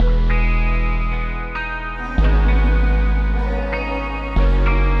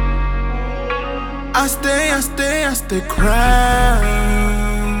I stay cry.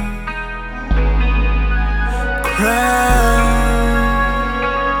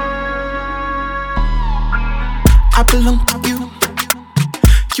 I belong to you,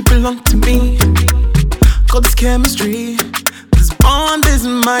 you belong to me. Got this chemistry, this bond is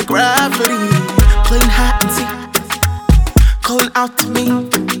my gravity. Playing hide and seek, calling out to me.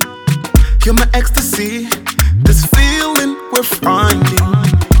 You're my ecstasy, this feeling we're finding.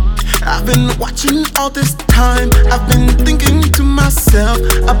 I've been watching all this time. I've been thinking to myself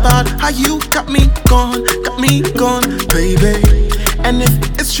about how you got me gone, baby. And if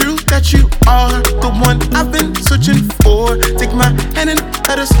it's true that you are the one I've been searching for, take my hand and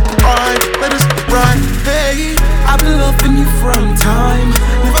let us ride. Hey, I've been loving you from time,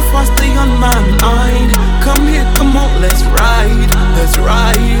 never far stay on my mind. Come here, come on, let's ride.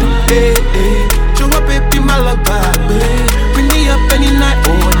 Hey, hey, Jowo, baby, my love, baby. Bring me up any night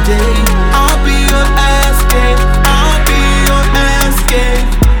or day. I'll be your escape,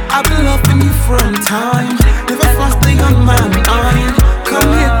 I've been loving you from time, never far stay on my mind. Come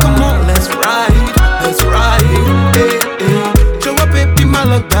here, come on, let's ride. Hey, hey, Jowo, baby, my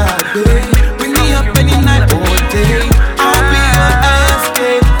love, baby. Bring me up any night or day. I'll be your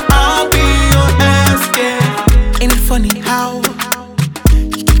escape. Ain't it funny how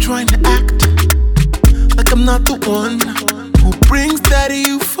you keep trying to act like I'm not the one who brings that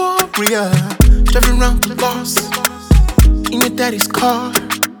euphoria? Driving around the boss in your daddy's car,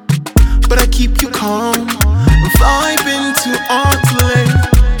 but I keep you calm, vibing to Oxlade.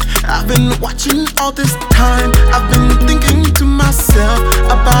 I've been watching all this time. I've been thinking to myself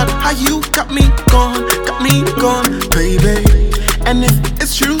about how you got me gone, baby. And if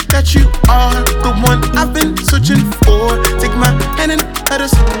it's true that you are the one I've been searching for, take my hand and let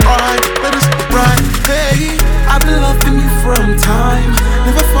us ride. Hey, I've been loving you from time,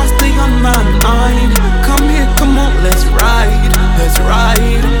 never far stay on my mind. Come here, come on, let's ride.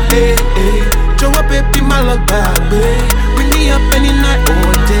 Hey, hey, Jowo, baby, my love, baby. Bring me up any night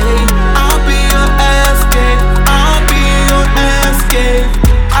or day. I'll be your escape.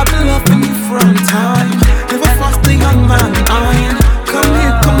 I've been loving you from time, never far stay on my mind. Come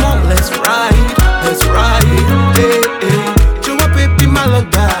here, come on, let's ride. Hey, hey, Jowo, baby, my love,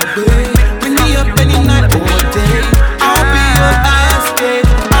 baby. Bring me up any night or day. I'll be your escape.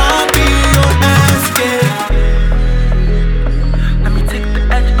 Let me take the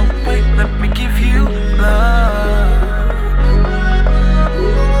edge away, let me give you love.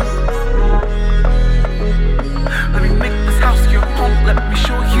 Let me make this house your home, let me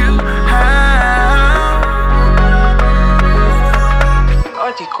show you how.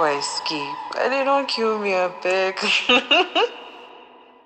 Odikwa escape. They don't kill me, abeg.